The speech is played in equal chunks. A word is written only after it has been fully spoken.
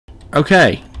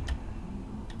Okay.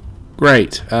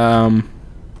 Great.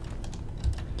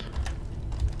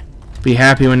 Be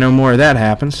happy when no more of that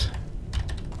happens.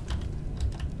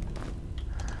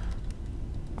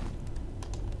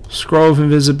 Scroll of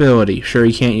invisibility. Sure,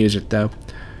 you can't use it though.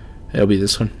 It'll be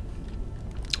this one.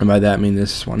 And by that I mean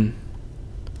this one.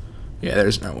 Yeah,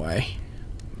 there's no way.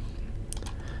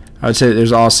 I would say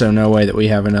there's also no way that we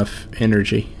have enough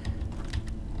energy.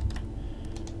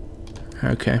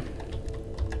 Okay.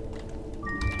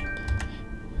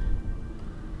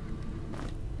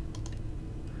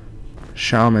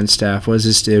 Shaman staff. What does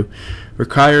this do?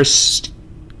 Requires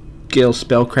skill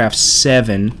spellcraft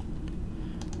 7.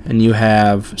 And you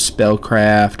have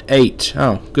spellcraft 8.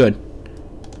 Oh, good.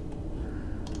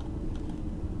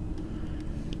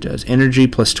 Does energy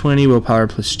plus 20, willpower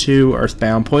plus 2,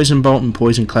 earthbound, poison bolt, and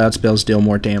poison cloud spells deal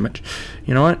more damage.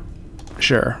 You know what?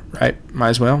 Sure, right? Might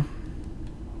as well.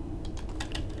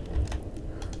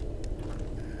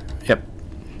 Yep.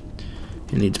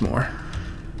 He needs more.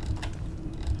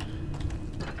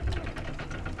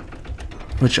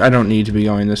 Which I don't need to be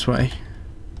going this way.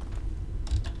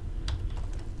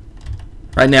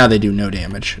 Right now they do no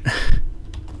damage.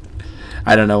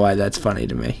 I don't know why that's funny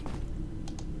to me.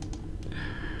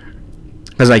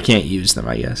 Because I can't use them,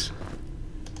 I guess.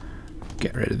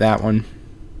 Get rid of that one.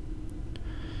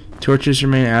 Torches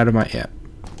remain out of my... Yep.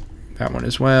 That one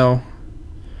as well.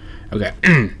 Okay.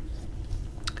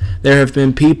 There have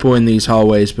been people in these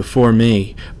hallways before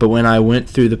me, but when I went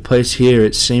through the place here,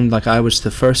 it seemed like I was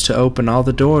the first to open all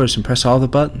the doors and press all the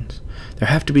buttons. There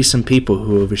have to be some people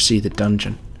who oversee the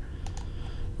dungeon.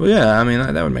 Well, yeah, I mean,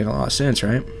 that would make a lot of sense,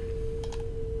 right?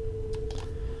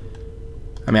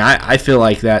 I mean, I feel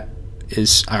like that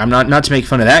is... I'm not to make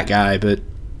fun of that guy, but,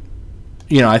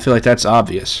 you know, I feel like that's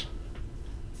obvious.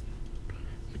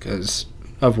 Because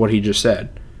of what he just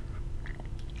said.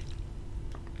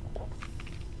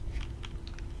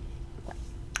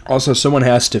 Also, someone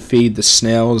has to feed the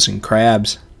snails and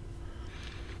crabs.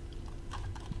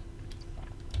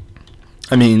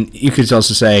 I mean, you could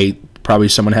also say probably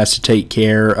someone has to take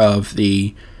care of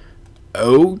the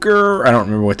ogre. I don't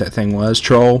remember what that thing was.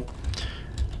 Troll.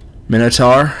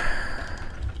 Minotaur.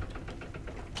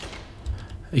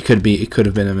 It could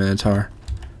have been a minotaur.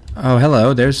 Oh,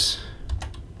 hello. There's...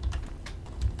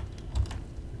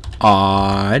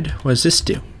 Odd. What does this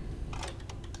do?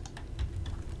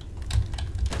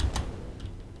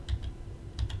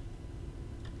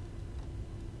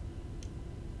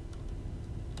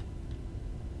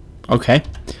 Okay.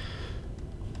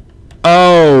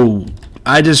 Oh,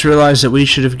 I just realized that we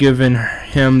should have given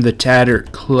him the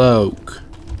tattered cloak.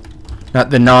 Not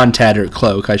the non-tattered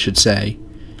cloak, I should say.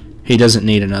 He doesn't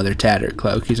need another tattered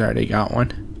cloak. He's already got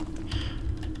one.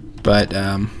 But,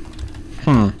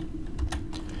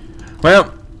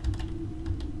 well,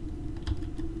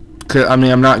 I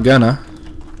mean, I'm not gonna.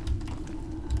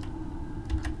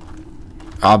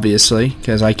 Obviously,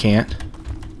 because I can't.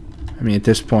 I mean, at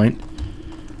this point.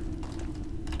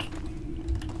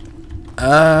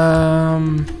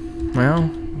 Well,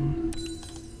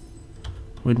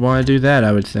 we'd want to do that,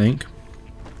 I would think.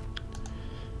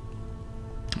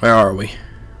 Where are we?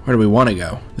 Where do we want to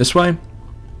go? This way?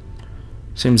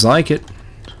 Seems like it.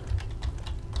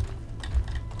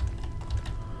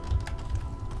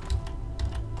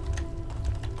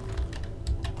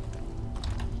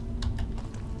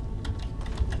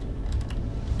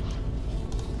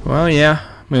 Well, yeah.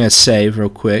 I'm going to save real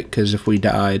quick, because if we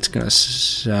die, it's going to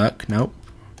suck. Nope.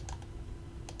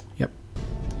 Yep.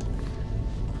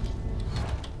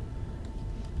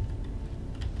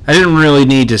 I didn't really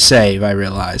need to save, I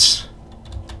realize.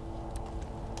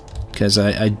 Because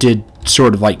I did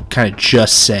sort of like kind of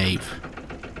just save.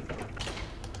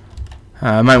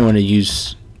 I might want to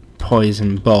use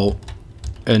Poison Bolt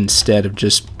instead of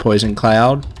just Poison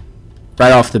Cloud.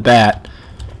 Right off the bat.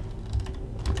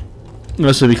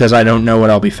 Mostly because I don't know what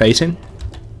I'll be facing.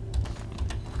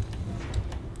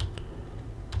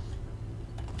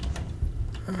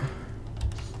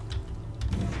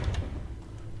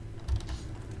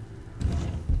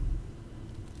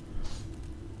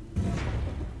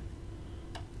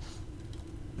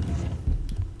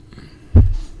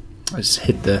 I just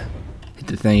hit the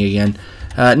thing again.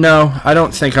 No, I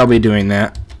don't think I'll be doing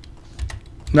that.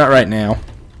 Not right now.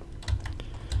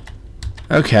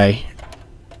 Okay.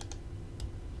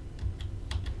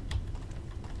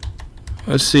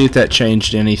 Let's see if that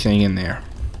changed anything in there.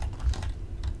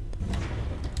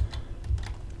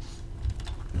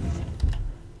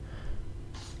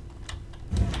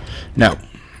 No.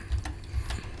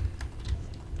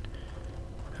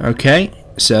 Okay,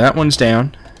 so that one's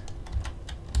down.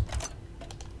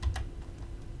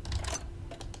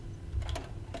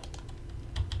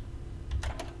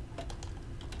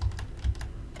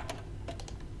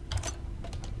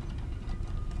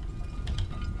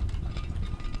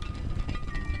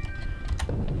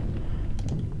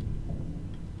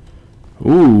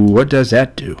 Ooh, what does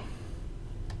that do?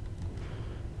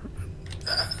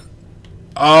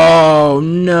 Oh,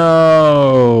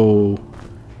 no.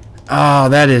 Oh,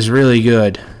 that is really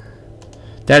good.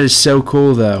 That is so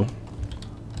cool, though.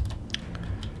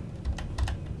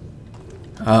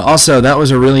 Also, that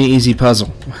was a really easy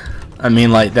puzzle. I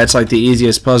mean, like, that's like the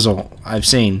easiest puzzle I've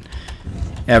seen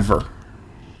ever.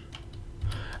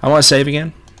 I want to save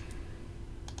again.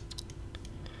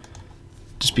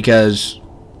 Just because,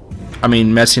 I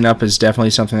mean, messing up is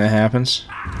definitely something that happens.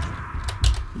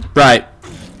 Right.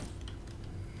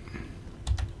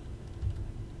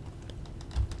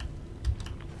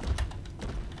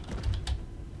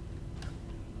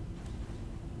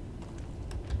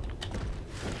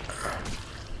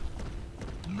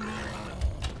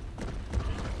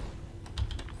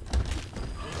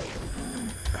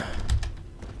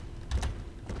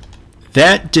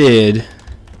 That did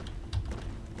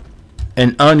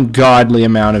an ungodly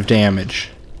amount of damage.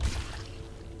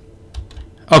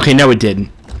 Okay, no it didn't.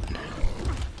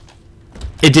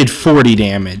 It did 40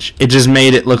 damage. It just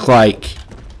made it look like...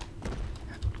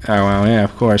 Oh, well, yeah,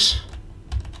 of course.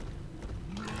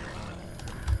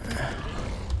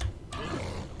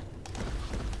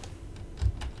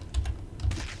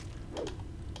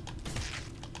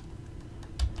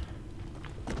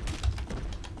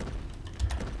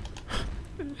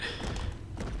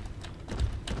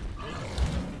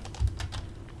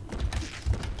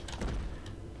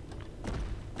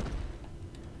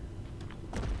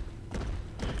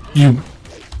 You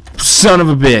son of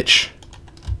a bitch.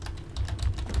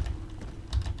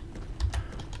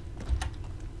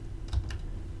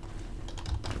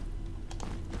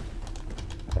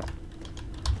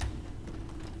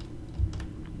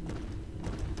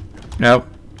 Nope.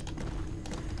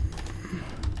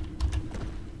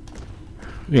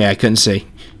 Yeah, I couldn't see.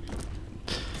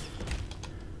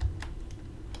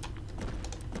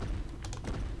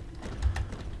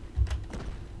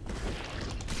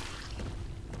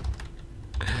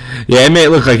 Yeah, it made it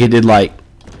look like it did like...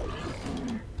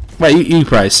 Well, you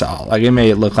probably saw. Like, it made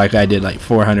it look like I did like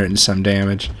 400 and some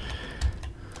damage.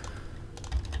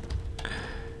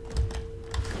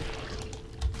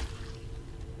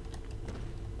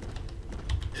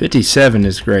 $57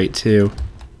 is great, too.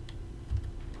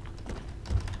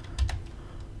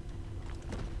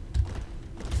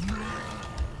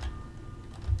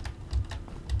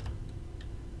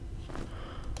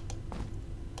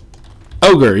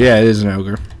 Ogre. Yeah, it is an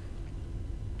ogre.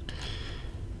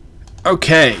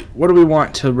 Okay, what do we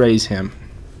want to raise him?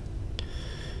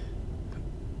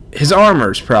 His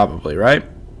armor's probably, right?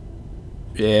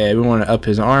 Yeah, we want to up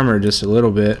his armor just a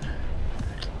little bit.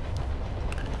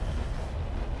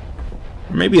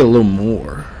 Or maybe a little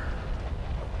more.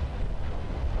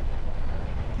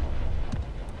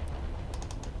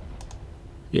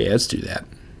 Yeah, let's do that.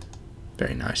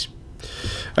 Very nice.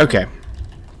 Okay.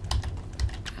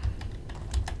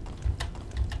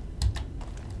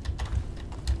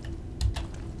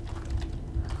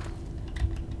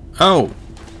 Oh,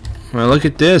 well, look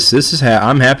at this. This is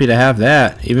I'm happy to have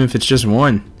that, even if it's just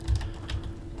one.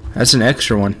 That's an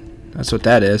extra one. That's what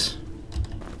that is.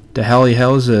 The hell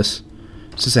is this?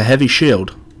 It's just a heavy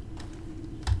shield.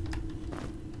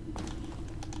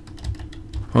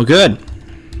 Well, good.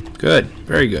 Good.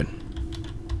 Very good.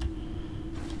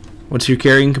 What's your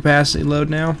carrying capacity load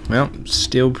now? Well,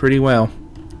 still pretty well.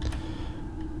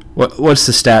 What's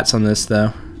the stats on this,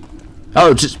 though?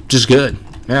 Oh, just good.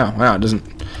 Yeah, wow, it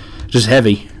doesn't... Just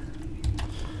heavy.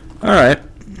 Alright.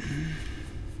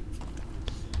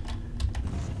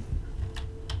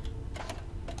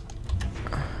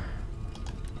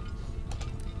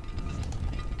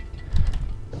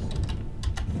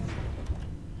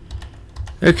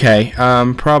 Okay,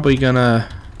 I'm probably gonna...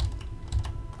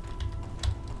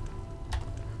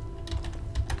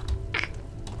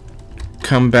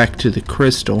 come back to the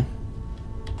crystal.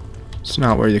 It's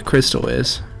not where the crystal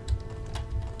is.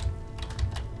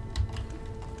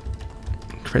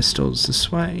 Crystals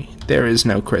this way. There is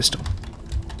no crystal.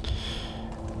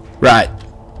 Right.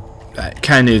 I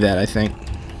kind of knew that, I think.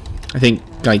 I think,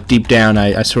 like, deep down,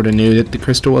 I sort of knew that the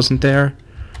crystal wasn't there.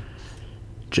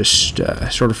 Just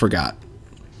sort of forgot.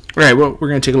 Alright, well, we're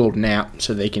going to take a little nap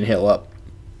so they can heal up.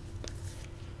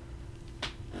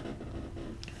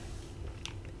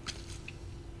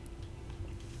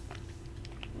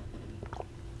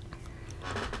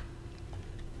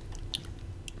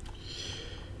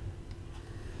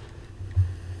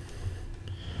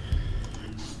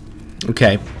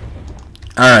 Okay.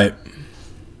 Alright.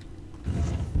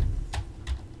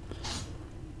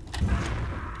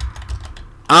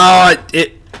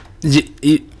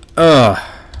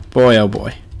 Oh, boy, oh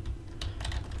boy.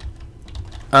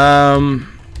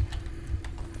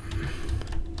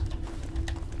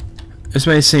 This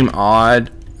may seem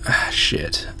odd.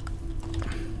 Shit.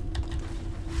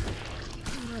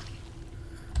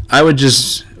 I would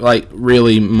just, like,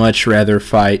 really much rather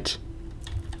fight.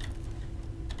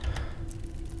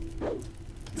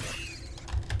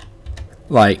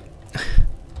 Like...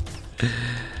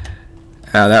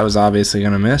 Oh, that was obviously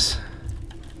gonna miss.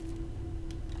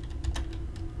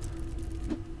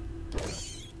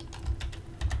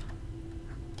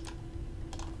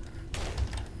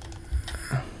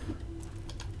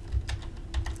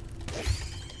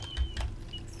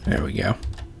 There we go.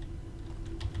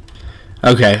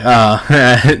 Okay,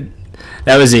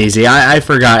 that was easy. I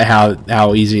forgot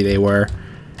how easy they were.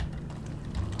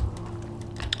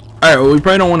 Alright, well, we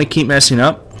probably don't want to keep messing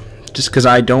up, just because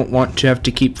I don't want to have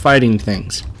to keep fighting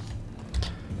things.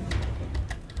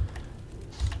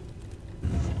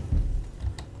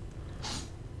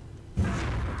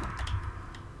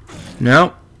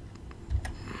 No.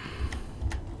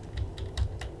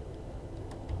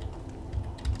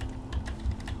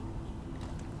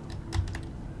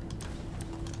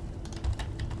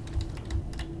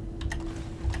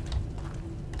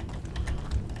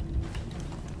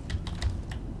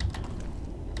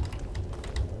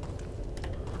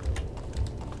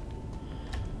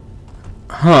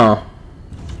 Huh.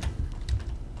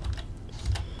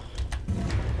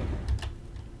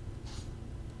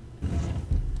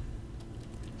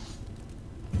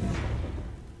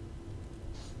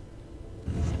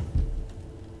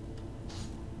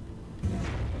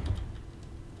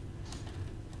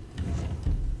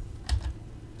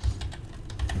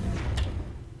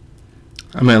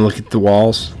 I'm gonna look at the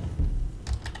walls.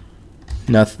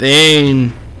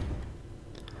 Nothing.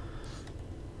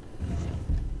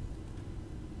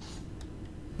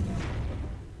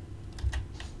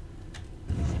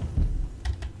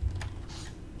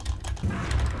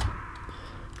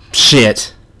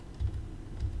 Shit.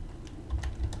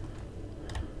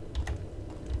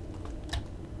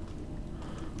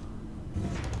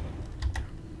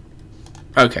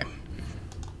 Okay.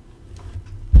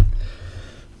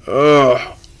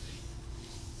 Ugh.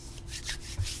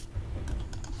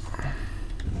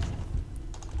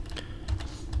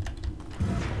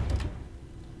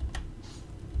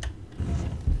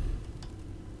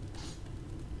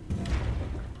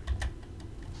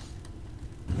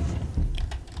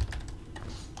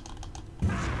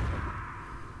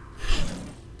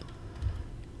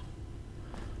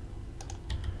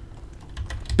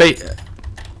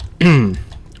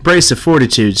 Brace of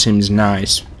Fortitude seems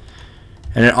nice.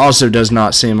 And it also does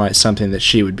not seem like something that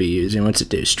she would be using. What's it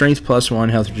do? Strength +1,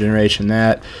 health regeneration,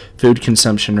 that. Food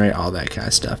consumption rate, all that kind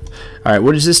of stuff. Alright,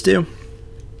 what does this do?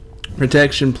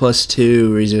 Protection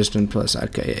 +2, resistance plus...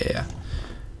 Okay,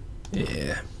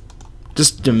 yeah.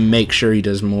 Just to make sure he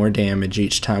does more damage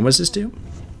each time. What does this do?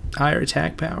 Higher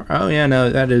attack power. Oh, yeah, no,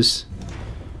 that is...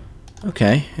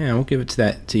 Okay, yeah, we'll give it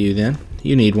to you then.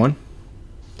 You need one.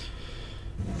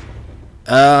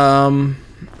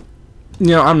 You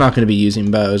know, I'm not going to be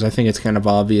using bows. I think it's kind of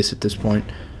obvious at this point.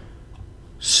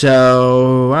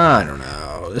 So, I don't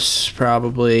know. This is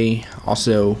probably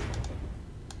also...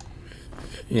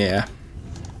 Yeah.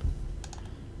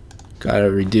 Gotta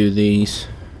redo these.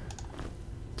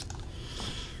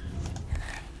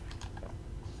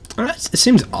 It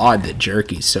seems odd that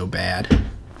jerky's so bad.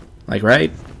 Like,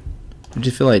 right? Would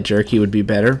you feel like jerky would be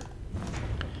better?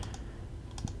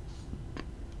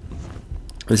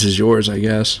 This is yours, I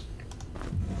guess.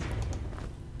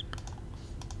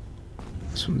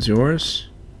 This one's yours.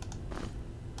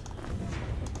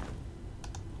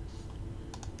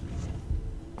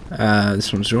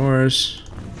 This one's yours.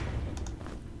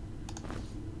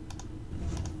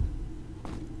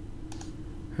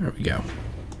 There we go.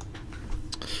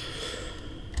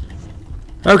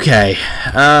 Okay.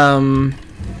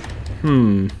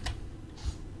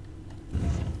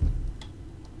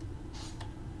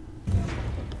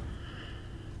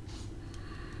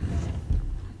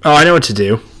 Oh, I know what to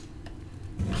do.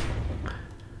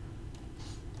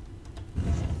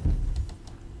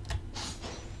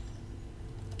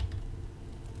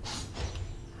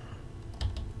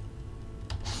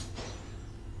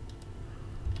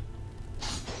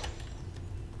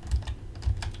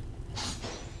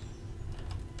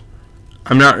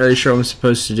 I'm not really sure what I'm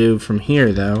supposed to do from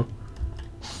here, though.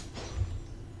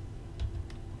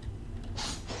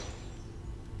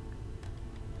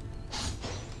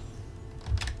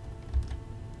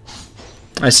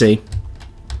 I see.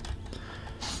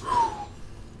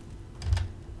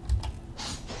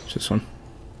 It's this one.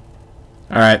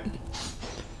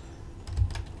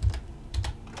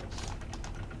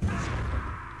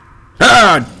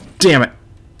 Ah, damn it.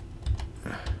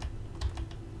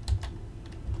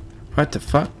 What the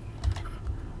fuck?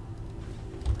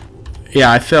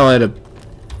 Yeah, I fell at a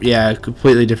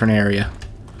completely different area.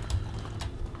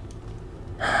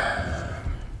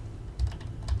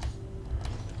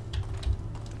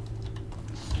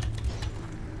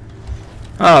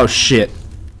 Oh shit.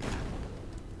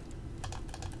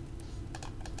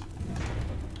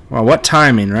 Well, what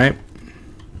timing, right?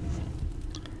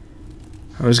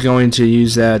 I was going to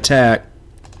use that attack,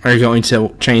 or going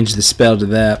to change the spell to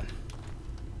that.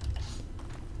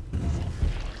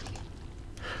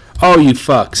 Oh, you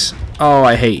fucks. Oh,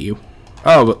 I hate you.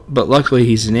 Oh, but luckily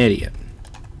he's an idiot.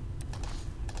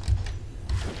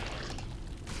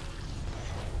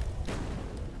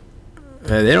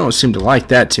 They don't seem to like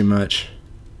that too much.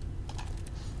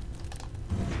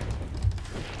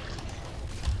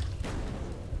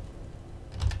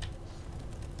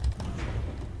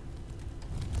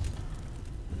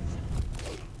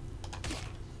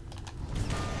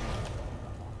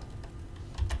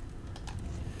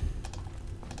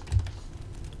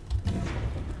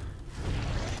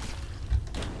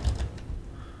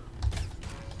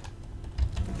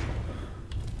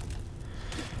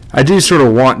 I do sort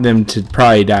of want them to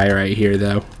probably die right here,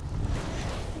 though.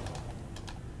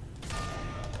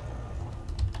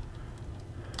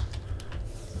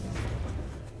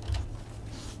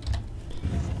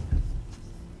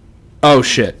 Oh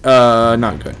shit.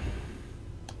 Not good.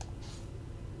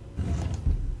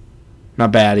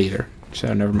 Not bad either.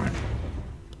 So never mind.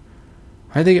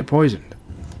 Why'd they get poisoned?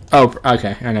 Oh,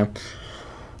 okay, I know.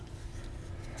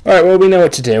 Alright, well, we know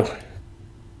what to do.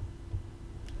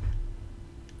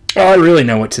 Oh, I really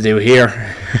know what to do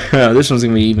here. This one's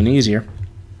going to be even easier.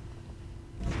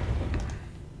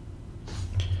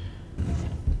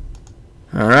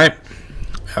 Alright.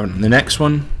 The next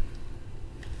one.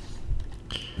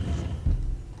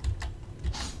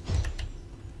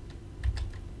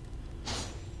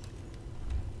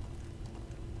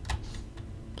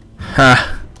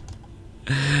 Ha.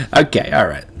 Okay,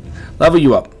 alright. Level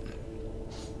you up.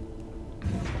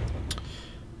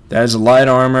 That is a light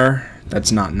armor.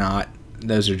 That's not.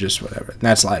 Those are just whatever.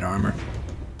 That's light armor.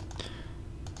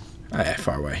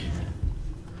 Far away.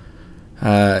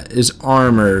 His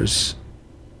armors.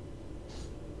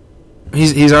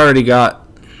 He's already got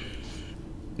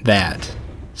that,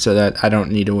 so that I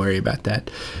don't need to worry about that.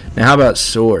 Now, how about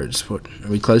swords? What, are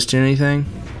we close to anything?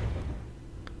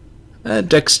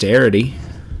 Dexterity.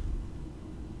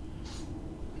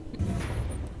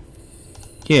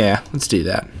 Yeah, let's do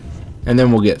that, and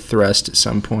then we'll get thrust at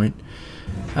some point.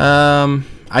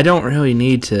 I don't really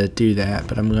need to do that,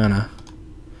 but I'm gonna.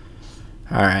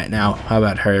 Alright, now, how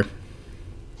about her?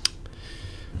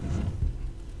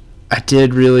 I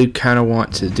did really kind of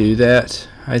want to do that,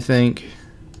 I think.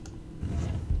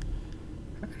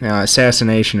 Now,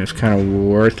 assassination is kind of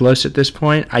worthless at this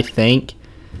point, I think.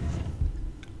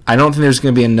 I don't think there's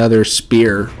going to be another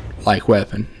spear-like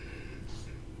weapon.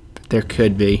 But there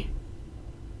could be.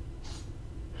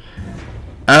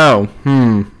 Oh,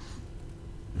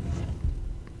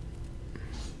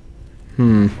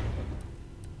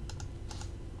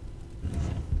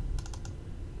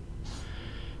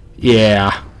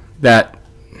 Yeah, that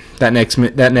next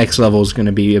level is going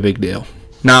to be a big deal.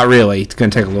 Not really. It's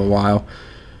going to take a little while.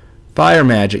 Fire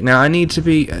magic. Now I need to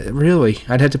be really.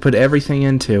 I'd have to put everything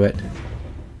into it.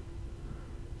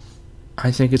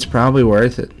 I think it's probably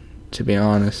worth it, to be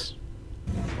honest.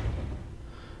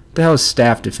 The hell is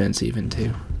staff defense even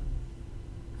too?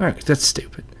 Alright, that's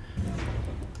stupid.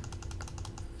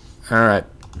 Alright.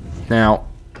 Now,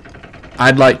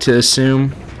 I'd like to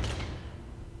assume...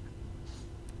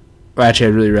 Well, actually,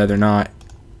 I'd really rather not.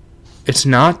 It's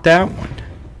not that one.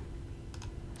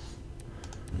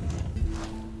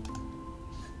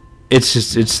 It's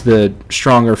the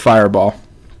stronger fireball.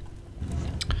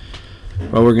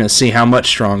 Well, we're going to see how much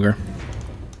stronger.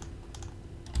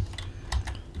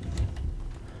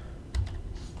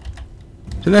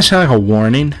 Doesn't that sound like a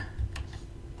warning?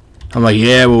 I'm like,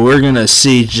 yeah, well, we're going to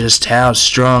see just how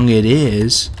strong it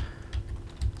is.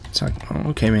 It's like,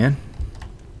 oh, okay, man.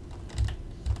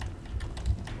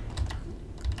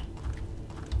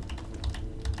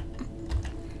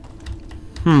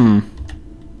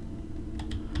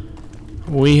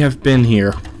 We have been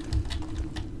here.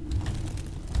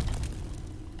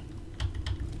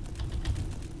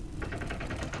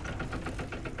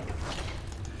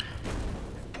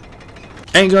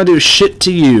 Ain't gonna do shit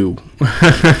to you.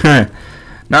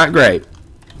 Not great.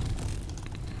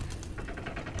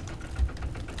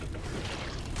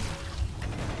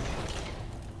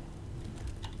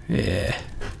 Yeah.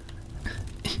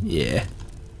 Yeah.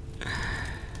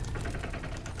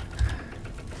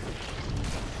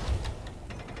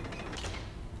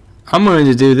 I'm going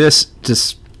to do this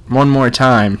just one more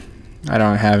time. I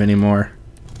don't have any more.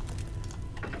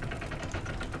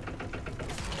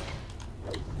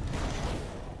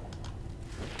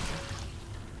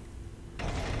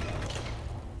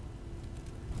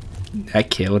 That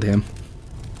killed him.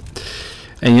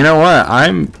 And you know what?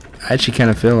 I actually kind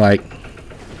of feel like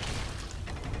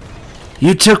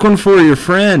you took one for your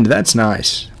friend. That's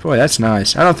nice. Boy, that's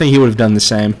nice. I don't think he would have done the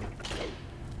same.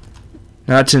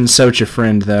 Not to insult your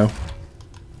friend, though.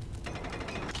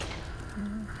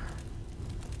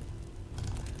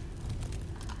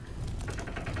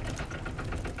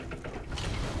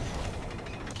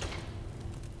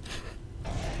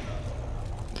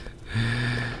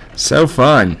 So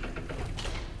fun.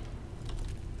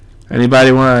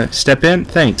 Anybody want to step in?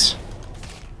 Thanks.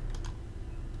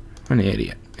 I'm an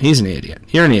idiot. He's an idiot.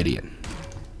 You're an idiot.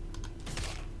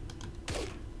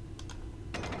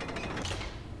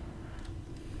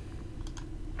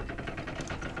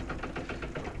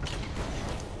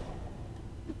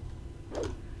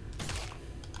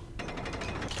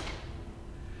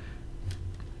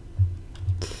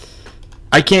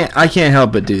 I can't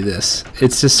help but do this.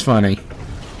 It's just funny.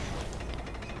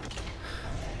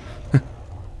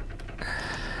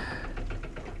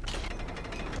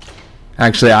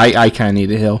 Actually, I kind of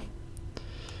need a heal.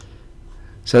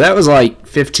 So that was like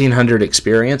 1,500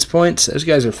 experience points. Those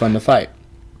guys are fun to fight.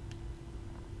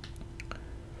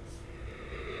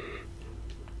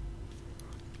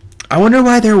 I wonder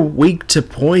why they're weak to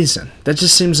poison. That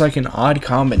just seems like an odd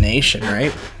combination,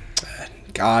 right?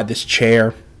 God, this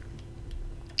chair.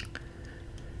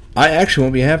 I actually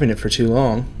won't be having it for too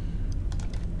long.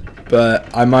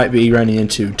 But I might be running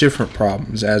into different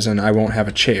problems, as in I won't have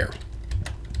a chair.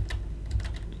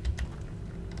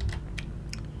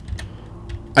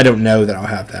 I don't know that I'll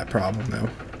have that problem, though.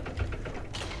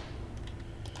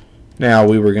 Now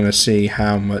we were going to see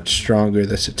how much stronger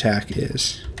this attack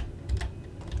is.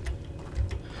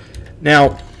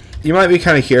 Now, you might be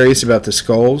kind of curious about the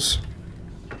skulls.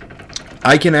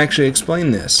 I can actually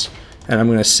explain this, and I'm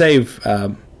going to save.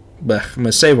 I'm going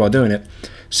to save while doing it.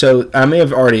 So I may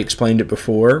have already explained it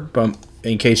before, but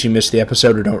in case you missed the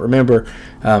episode or don't remember,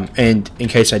 and in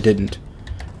case I didn't,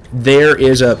 there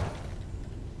is a.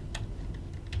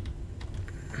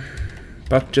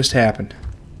 What just happened?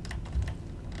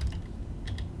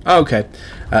 Okay,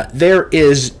 there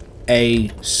is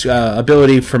a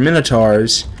ability for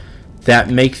Minotaurs that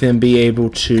make them be able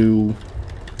to.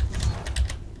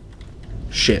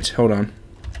 Shit, hold on.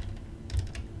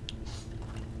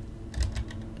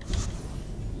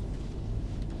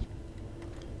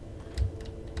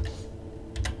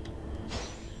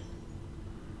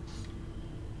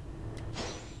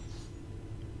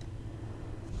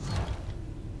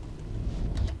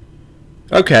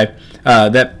 Okay,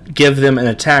 that give them an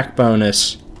attack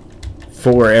bonus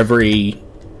for every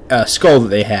skull that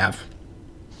they have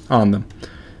on them.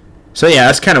 So yeah,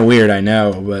 that's kind of weird, I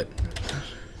know, but...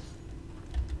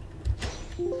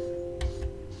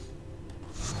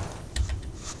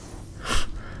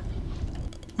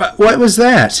 What was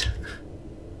that?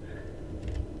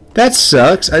 That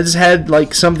sucks. I just had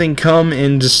like something come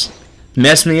and just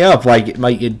mess me up. Like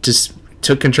it just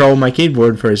took control of my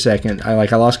keyboard for a second. I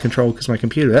lost control because of my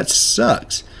computer. That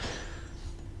sucks.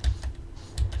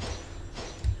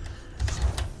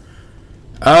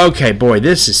 Okay, boy,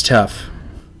 this is tough.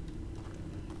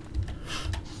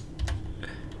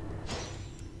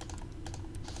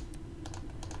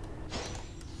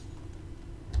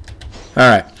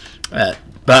 Alright.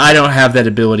 But I don't have that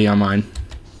ability on mine.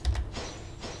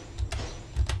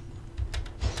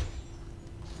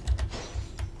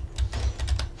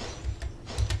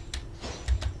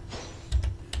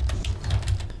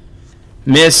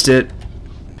 Missed it.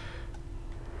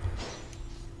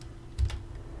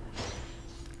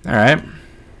 Alright.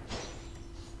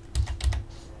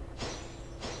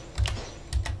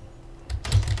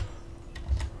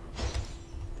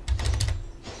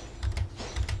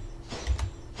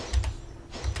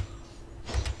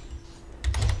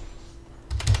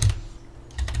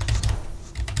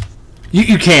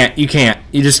 You can't.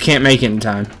 You just can't make it in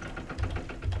time.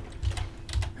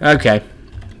 Okay.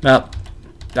 Well,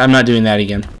 I'm not doing that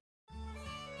again.